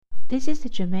This is the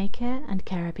Jamaica and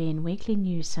Caribbean Weekly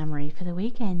News Summary for the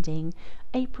week ending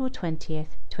April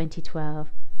 20th, 2012.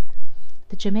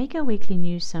 The Jamaica Weekly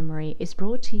News Summary is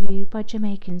brought to you by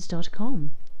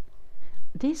Jamaicans.com.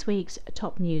 This week's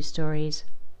top news stories.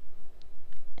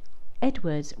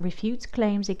 Edwards refutes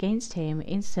claims against him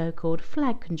in so-called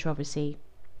flag controversy.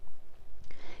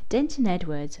 Denton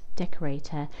Edwards,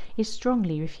 decorator, is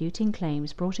strongly refuting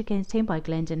claims brought against him by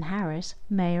Glendon Harris,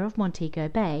 mayor of Montego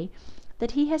Bay,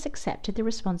 that he has accepted the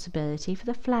responsibility for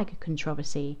the flag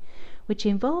controversy, which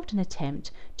involved an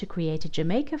attempt to create a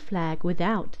Jamaica flag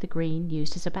without the green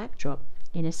used as a backdrop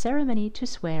in a ceremony to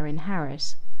swear in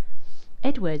Harris.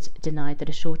 Edwards denied that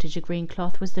a shortage of green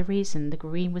cloth was the reason the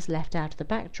green was left out of the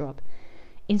backdrop.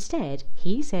 Instead,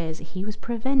 he says he was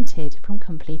prevented from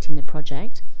completing the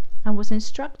project and was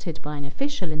instructed by an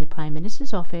official in the Prime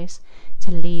Minister's office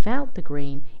to leave out the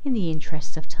green in the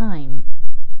interests of time.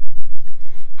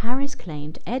 Harris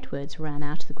claimed Edwards ran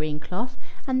out of the green cloth,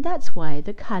 and that's why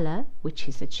the colour, which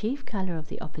is the chief colour of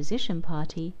the opposition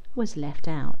party, was left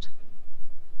out.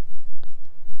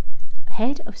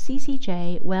 Head of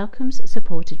CCJ welcomes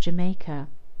support of Jamaica.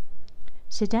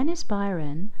 Sir Dennis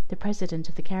Byron, the President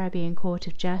of the Caribbean Court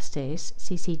of Justice,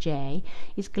 CCJ,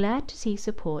 is glad to see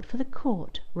support for the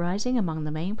court rising among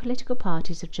the main political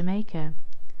parties of Jamaica.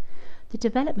 The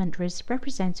development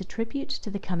represents a tribute to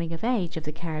the coming of age of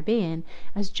the Caribbean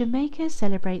as Jamaica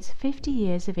celebrates 50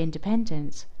 years of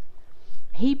independence.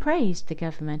 He praised the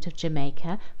government of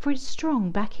Jamaica for its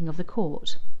strong backing of the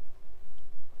court.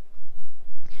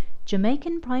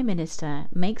 Jamaican Prime Minister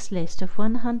makes list of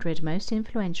 100 most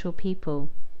influential people.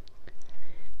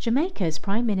 Jamaica's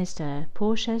Prime Minister,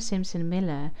 Portia Simpson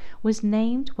Miller, was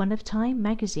named one of Time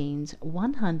magazine's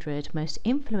 100 most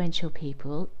influential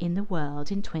people in the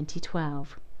world in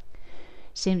 2012.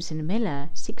 Simpson Miller,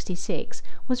 66,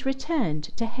 was returned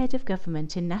to head of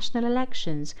government in national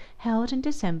elections held in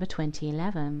December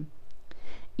 2011.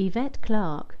 Yvette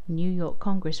Clarke, New York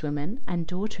Congresswoman and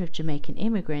daughter of Jamaican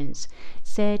immigrants,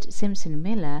 said Simpson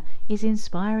Miller is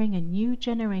inspiring a new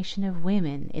generation of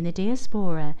women in the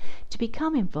diaspora to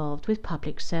become involved with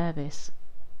public service.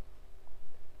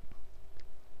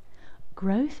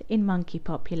 Growth in monkey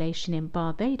population in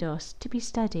Barbados to be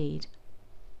studied.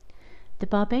 The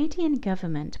Barbadian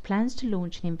government plans to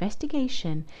launch an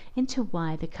investigation into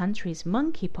why the country's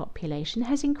monkey population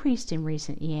has increased in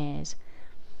recent years.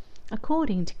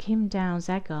 According to Kim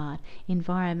Down-Zagard,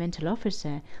 environmental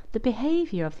officer, the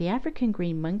behavior of the African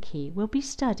green monkey will be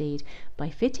studied by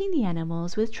fitting the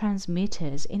animals with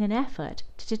transmitters in an effort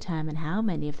to determine how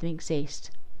many of them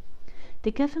exist.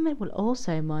 The government will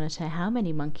also monitor how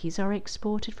many monkeys are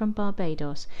exported from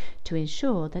Barbados to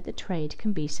ensure that the trade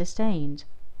can be sustained.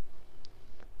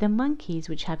 The monkeys,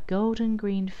 which have golden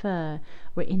green fur,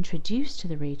 were introduced to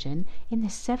the region in the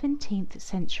 17th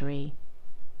century.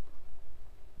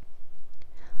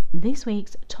 This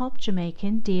week's top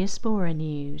Jamaican diaspora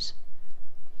news.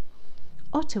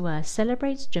 Ottawa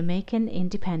celebrates Jamaican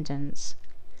independence.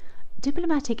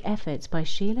 Diplomatic efforts by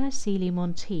Sheila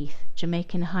Sealy-Monteith,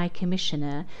 Jamaican High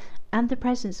Commissioner, and the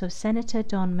presence of Senator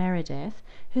Don Meredith,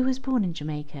 who was born in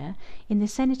Jamaica, in the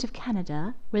Senate of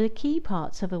Canada were the key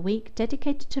parts of a week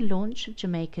dedicated to launch of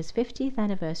Jamaica's 50th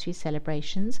anniversary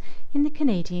celebrations in the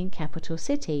Canadian capital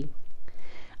city.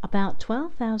 About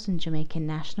 12,000 Jamaican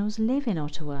nationals live in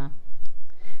Ottawa.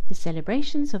 The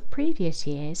celebrations of previous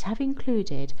years have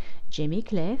included Jimmy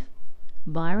Cliff,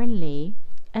 Byron Lee,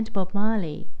 and Bob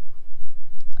Marley.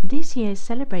 This year's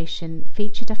celebration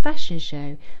featured a fashion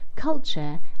show,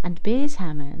 culture, and Beers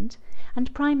Hammond,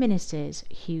 and Prime Ministers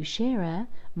Hugh Shearer,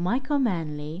 Michael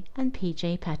Manley, and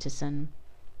PJ Patterson.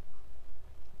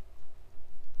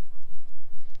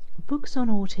 Books on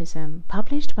Autism,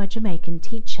 published by Jamaican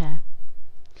teacher.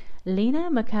 Lena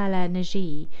Makala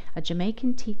Najee, a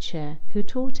Jamaican teacher who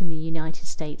taught in the United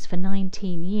States for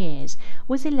 19 years,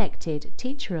 was elected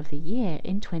Teacher of the Year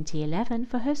in 2011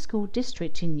 for her school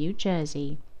district in New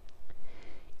Jersey.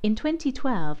 In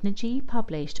 2012, Najee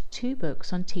published 2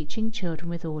 books on teaching children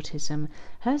with autism,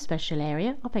 her special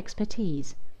area of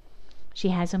expertise. She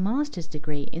has a master's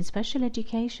degree in special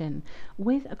education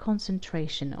with a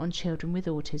concentration on children with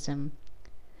autism.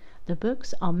 The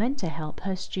books are meant to help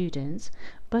her students,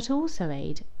 but also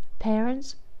aid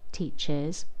parents,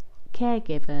 teachers,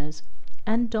 caregivers,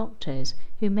 and doctors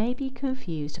who may be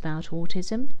confused about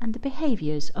autism and the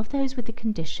behaviors of those with the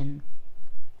condition.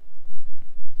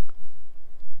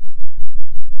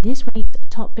 This week's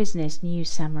top business news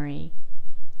summary.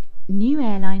 New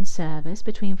airline service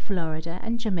between Florida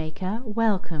and Jamaica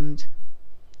welcomed.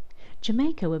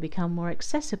 Jamaica will become more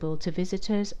accessible to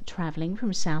visitors traveling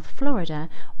from South Florida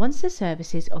once the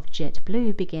services of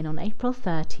JetBlue begin on April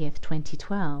 30th,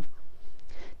 2012.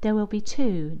 There will be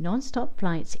 2 non-stop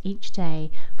flights each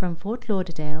day from Fort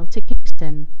Lauderdale to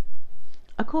Kingston.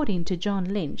 According to John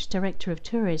Lynch, Director of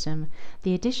Tourism,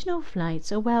 the additional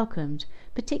flights are welcomed,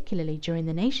 particularly during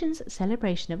the nation's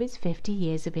celebration of its 50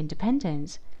 years of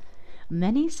independence.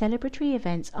 Many celebratory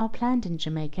events are planned in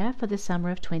Jamaica for the summer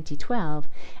of 2012,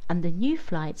 and the new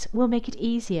flights will make it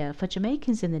easier for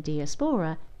Jamaicans in the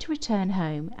diaspora to return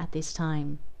home at this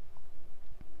time.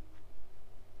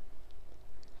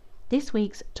 This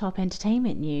week's top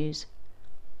entertainment news.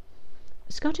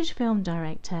 Scottish film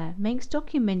director makes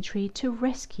documentary to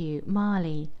rescue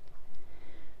Marley.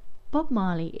 Bob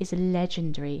Marley is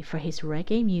legendary for his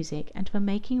reggae music and for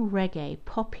making reggae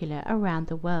popular around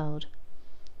the world.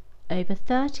 Over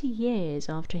 30 years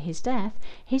after his death,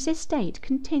 his estate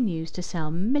continues to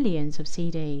sell millions of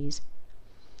CDs.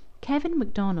 Kevin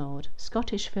MacDonald,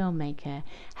 Scottish filmmaker,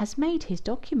 has made his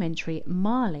documentary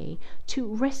Marley to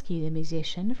rescue the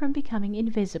musician from becoming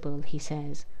invisible, he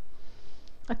says.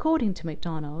 According to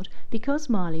MacDonald, because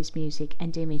Marley's music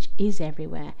and image is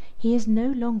everywhere, he is no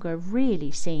longer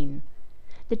really seen.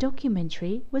 The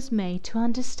documentary was made to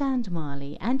understand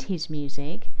Marley and his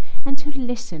music and to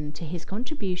listen to his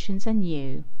contributions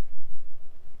anew.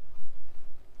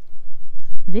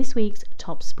 This week's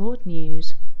top sport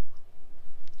news.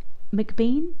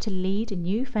 McBean to lead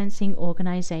new fencing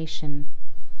organisation.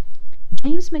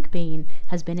 James McBean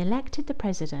has been elected the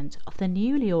president of the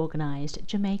newly organised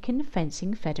Jamaican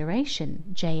Fencing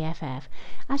Federation, JFF,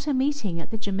 at a meeting at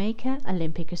the Jamaica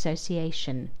Olympic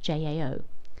Association, JAO.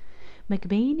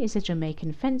 McBean is a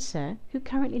Jamaican fencer who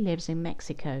currently lives in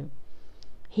Mexico.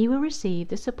 He will receive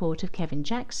the support of Kevin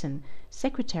Jackson,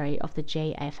 secretary of the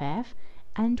JFF,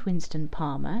 and Winston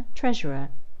Palmer, treasurer.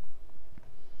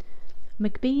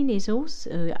 McBean is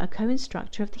also a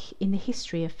co-instructor in the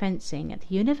history of fencing at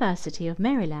the University of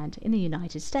Maryland in the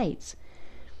United States.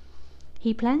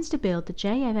 He plans to build the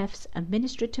JFF's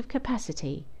administrative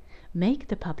capacity, make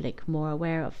the public more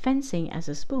aware of fencing as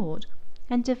a sport,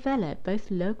 and develop both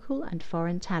local and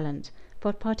foreign talent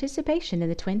for participation in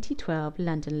the 2012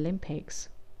 London Olympics.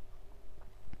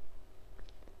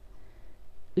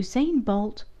 Usain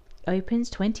Bolt opens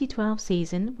 2012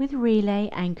 season with relay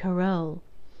anchor role.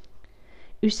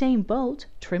 Usain Bolt,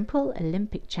 triple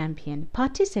Olympic champion,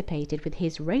 participated with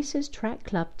his Racers Track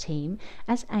Club team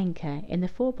as anchor in the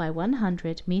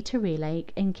 4x100 metre relay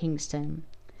in Kingston.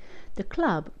 The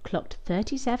club clocked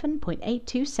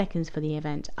 37.82 seconds for the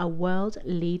event, a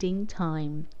world-leading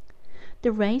time.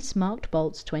 The race marked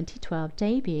Bolt's 2012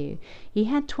 debut. He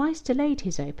had twice delayed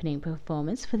his opening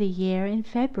performance for the year in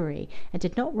February and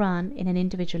did not run in an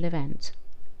individual event.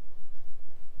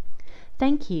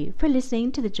 Thank you for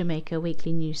listening to the Jamaica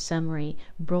Weekly News Summary,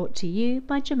 brought to you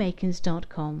by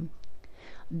Jamaicans.com.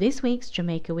 This week's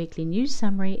Jamaica Weekly News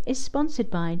Summary is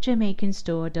sponsored by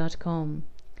Jamaicanstore.com.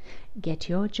 Get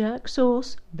your jerk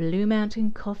sauce, Blue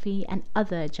Mountain coffee and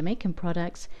other Jamaican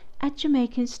products at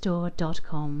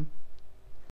Jamaicanstore.com.